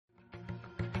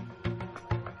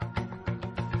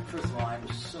First of all, I'm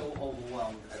so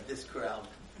overwhelmed at this crowd.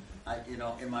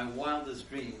 In my wildest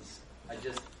dreams, I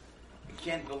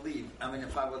can't believe. I mean,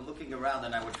 if I were looking around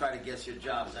and I would try to guess your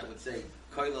jobs, I would say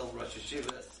Koilel, Rosh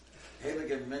Hashivas,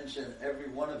 Heiligen mention every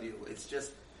one of you. It's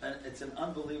an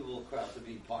unbelievable crowd to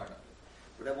be part of.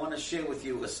 But I want to share with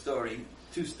you a story,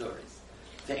 two stories,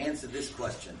 to answer this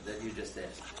question that you just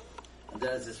asked. And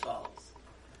that is as follows.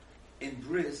 In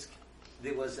Brisk,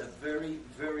 there was a very,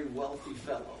 very wealthy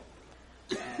fellow.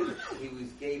 And he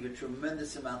gave a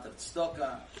tremendous amount of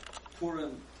tzedakah,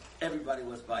 Purim, everybody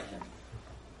was by him.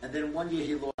 And then one year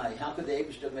he lost. How could the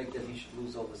Eibishter make that he should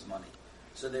lose all his money?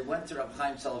 So they went to Rab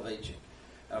Chaim Soloveitchik.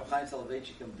 Rab Chaim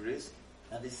Soloveitchik in Brisk,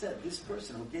 and they said, this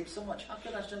person who gave so much, how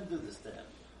could Hashem do this to him?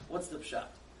 What's the pshat?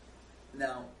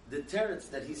 Now, the teretz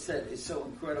that he said is so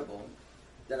incredible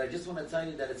that I just want to tell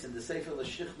you that it's in the Sefer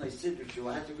L'Shichnei Siddur.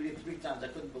 I had to read it 3 times. I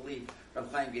couldn't believe Rab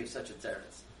Chaim gave such a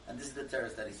teretz. And this is the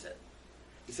teretz that he said.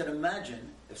 He said,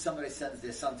 imagine if somebody sends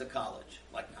their son to college.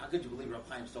 Like, how could you believe Rab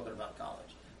Chaim's talking about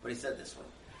college? But he said this way.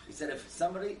 He said, if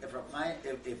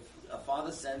a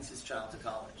father sends his child to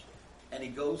college, and he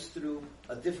goes through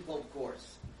a difficult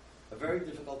course, a very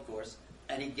difficult course,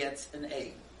 and he gets an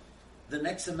A, the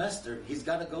next semester he's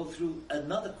got to go through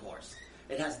another course.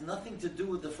 It has nothing to do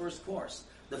with the first course.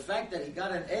 The fact that he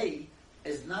got an A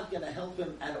is not going to help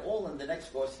him at all in the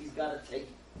next course. He's got to take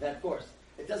that course.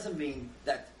 It doesn't mean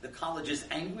that the college is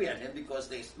angry at him because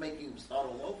they're making him start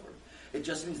all over. It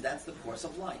just means that's the course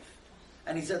of life.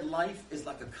 And he said life is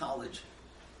like a college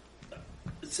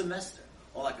semester,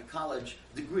 or like a college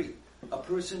degree. A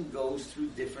person goes through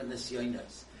different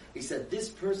nisyonos. He said this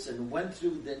person went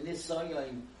through the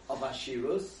nisyon of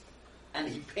Ashirus, and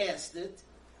he passed it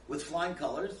with flying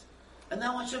colors, and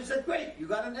now Hashem said, great, you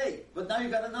got an A, but now you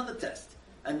got another test.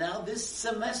 And now this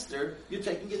semester, you're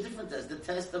taking a different test, the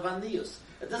test of Anius.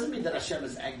 It doesn't mean that Hashem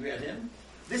is angry at him.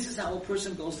 This is how a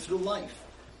person goes through life.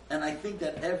 And I think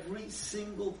that every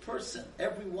single person,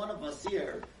 every one of us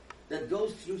here, that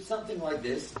goes through something like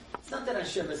this, it's not that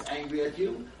Hashem is angry at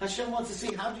you. Hashem wants to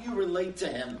see how do you relate to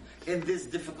Him in this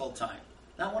difficult time.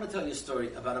 Now I want to tell you a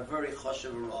story about a very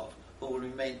choshev Rav who will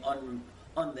remain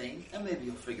unnamed, and maybe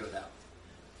you'll figure it out.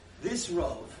 This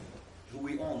Rav, who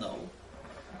we all know,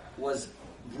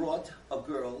 brought a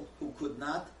girl who could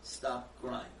not stop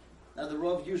crying. Now the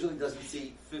Rav usually doesn't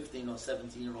see 15 or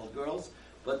 17-year-old girls,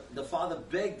 but the father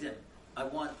begged him,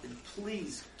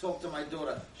 please talk to my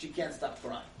daughter, she can't stop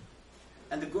crying.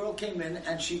 And the girl came in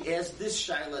and she asked this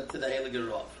shaila to the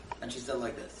Heilige Rav, and she said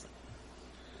like this: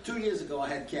 2 years ago I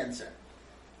had cancer,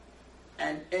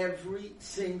 and every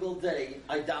single day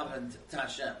I davened to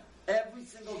Hashem. Every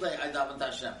single day I davened to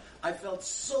Hashem. I felt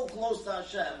so close to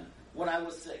Hashem when I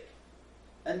was sick.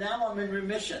 And now I'm in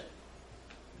remission.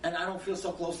 And I don't feel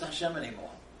so close to Hashem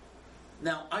anymore.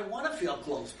 Now, I want to feel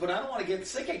close, but I don't want to get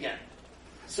sick again.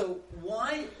 So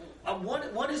why,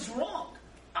 what is wrong?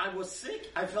 I was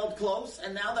sick, I felt close,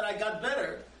 and now that I got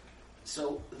better.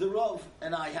 So the Rav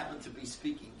and I happened to be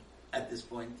speaking at this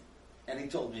point, and he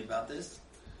told me about this.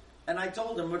 And I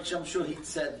told him, which I'm sure he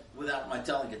said without my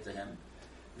telling it to him,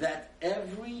 that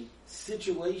every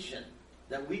situation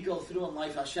that we go through in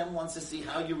life, Hashem wants to see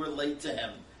how you relate to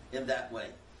Him in that way.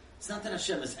 It's not that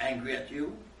Hashem is angry at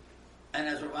you. And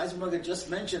as Rabbi Eisenberger just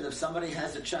mentioned, if somebody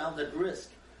has a child at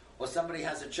risk, or somebody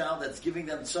has a child that's giving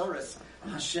them tzoros,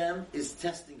 Hashem is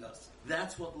testing us.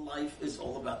 That's what life is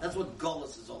all about. That's what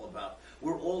Golus is all about.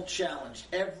 We're all challenged.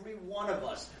 Every one of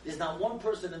us. There's not one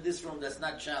person in this room that's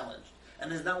not challenged. And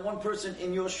there's not one person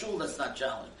in your shul that's not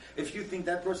challenged. If you think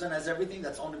that person has everything,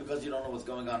 that's only because you don't know what's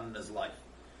going on in his life.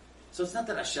 So it's not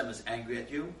that Hashem is angry at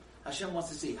you. Hashem wants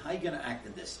to see how you're going to act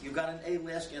in this. You got an A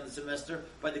last year in the semester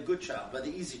by the good child, by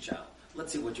the easy child.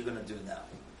 Let's see what you're going to do now.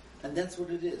 And that's what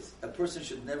it is. A person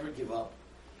should never give up.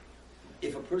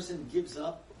 If a person gives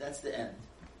up, that's the end.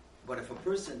 But if a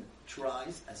person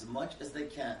tries as much as they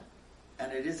can,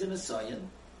 and it is an assignment,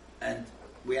 and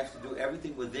we have to do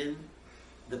everything within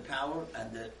the power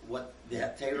and what the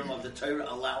Hatarim of the Torah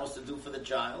allow us to do for the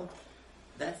child,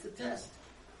 that's the test.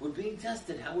 We're being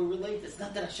tested, how we relate. It's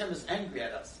not that Hashem is angry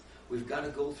at us. We've got to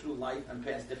go through life and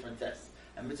pass different tests.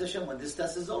 And Mitzvah Hashem, when this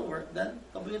test is over, then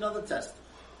there'll be another test.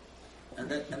 And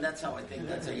that's how I think,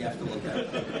 that's how you have to look at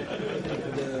it.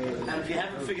 And if you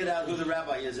haven't figured out who the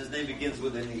rabbi is, his name begins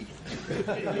with an E.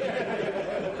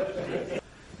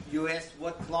 You asked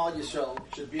what Klal Yisrael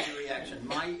should be the reaction.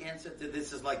 My answer to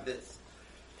this is like this.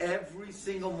 Every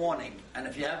single morning, and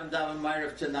if you haven't davened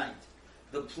Ma'ariv tonight,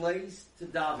 the place to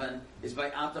daven is by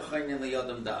Atachaynin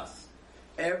Liyodam Das.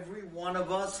 Every one of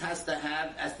us has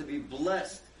to be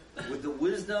blessed with the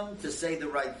wisdom to say the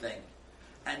right thing.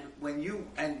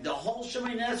 And the whole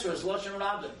Shemoneh Esrei is Lashon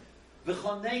Rabin.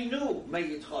 V'choneinu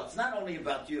me'yitcha. It's not only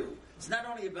about you. It's not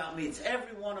only about me. It's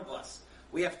every one of us.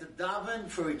 We have to daven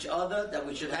for each other, that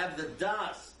we should have the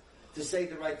das to say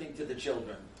the right thing to the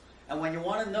children. And when you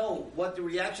want to know what the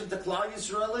reaction to Klal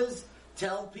Yisrael is,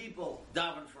 tell people,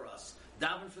 daven for us.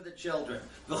 Daven for the children.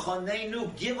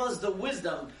 V'choneinu, give us the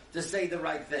wisdom to say the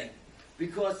right thing.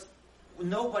 Because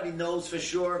nobody knows for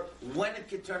sure when it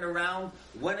can turn around,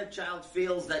 when a child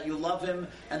feels that you love him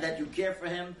and that you care for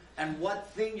him, and what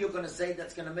thing you're going to say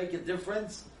that's going to make a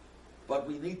difference. But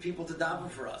we need people to daven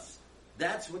for us.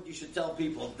 That's what you should tell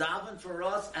people. Daven for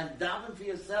us and daven for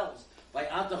yourselves. By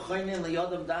Ata Choynin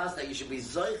Liyodam Das, that you should be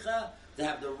zoicha to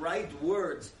have the right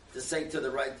words to say to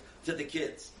the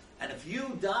kids. And if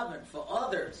you daven for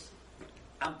others,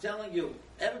 I'm telling you,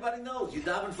 everybody knows, you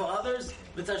daven for others,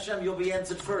 with Hashem, you'll be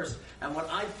answered first. And what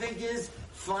I think is,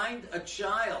 find a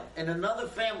child in another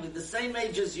family the same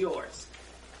age as yours,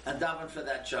 and daven for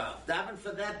that child. Daven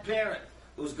for that parent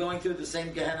who's going through the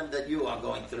same Gehenna that you are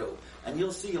going through. And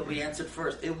you'll see you'll be answered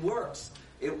first. It works.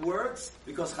 It works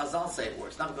because Chazal say it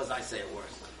works, not because I say it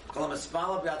works.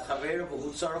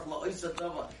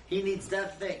 He needs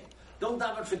that thing. Don't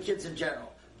daven for kids in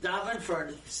general. Daven for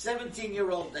a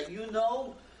 17-year-old that you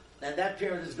know, and that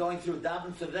parent is going through,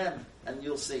 daven for them, and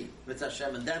you'll see, with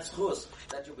Hashem, and that's chus,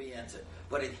 that you'll be answered.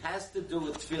 But it has to do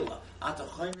with tefillah. Ata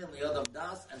choynin liyodam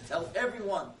das, and tell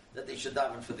everyone that they should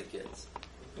daven for the kids.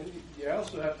 And you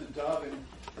also have to daven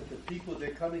that the people they're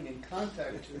coming in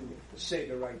contact to say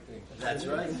the right thing. That's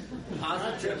right.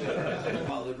 Positively.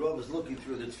 While the Rav is looking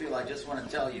through the tefillah, I just want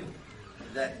to tell you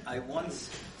that I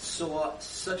once saw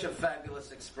such a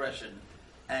fabulous expression.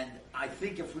 And I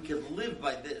think if we could live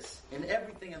by this in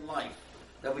everything in life,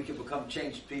 that we could become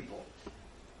changed people.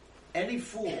 Any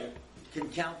fool can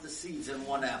count the seeds in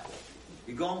one apple.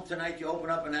 You go home tonight, you open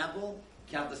up an apple,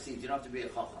 count the seeds. You don't have to be a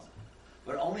chacham.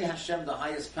 But only Hashem, the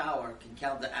highest power, can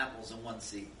count the apples in one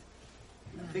seed.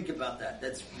 Now think about that.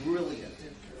 That's brilliant.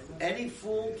 Any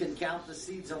fool can count the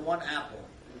seeds in one apple.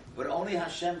 But only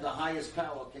Hashem, the highest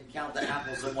power, can count the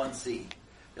apples in one seed.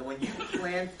 And when you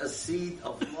plant a seed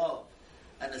of love,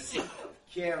 and a seed of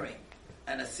caring,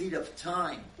 and a seed of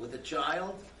time with a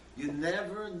child, you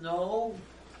never know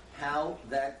how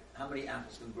many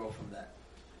apples can grow from that.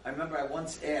 I remember I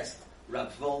once asked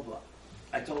Rav Volba,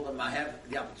 I told him I have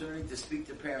the opportunity to speak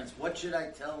to parents. What should I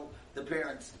tell the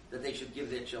parents that they should give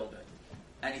their children?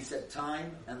 And he said,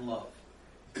 time and love.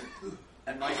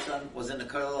 And my son was in the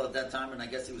kollel at that time, and I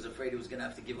guess he was afraid he was going to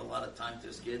have to give a lot of time to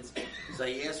his kids. So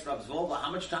he asked Rav Volba, how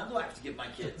much time do I have to give my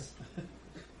kids?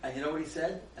 And you know what he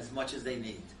said? As much as they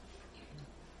need.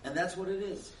 And that's what it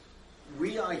is.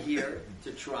 We are here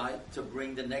to try to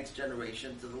bring the next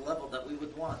generation to the level that we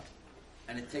would want.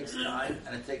 And it takes time,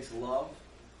 and it takes love,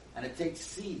 and it takes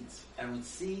seeds. And with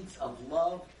seeds of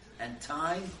love and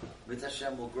time, with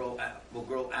Hashem will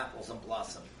grow apples and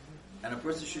blossom. And a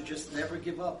person should just never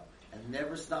give up and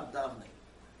never stop davening.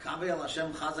 Kabe al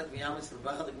Hashem chazak v'yamis. The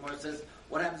Gemara says,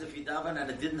 what happens if you daven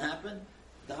and it didn't happen?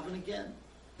 Daven again.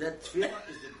 That tefillah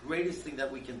is the greatest thing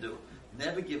that we can do.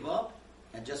 Never give up,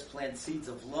 and just plant seeds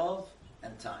of love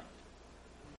and time.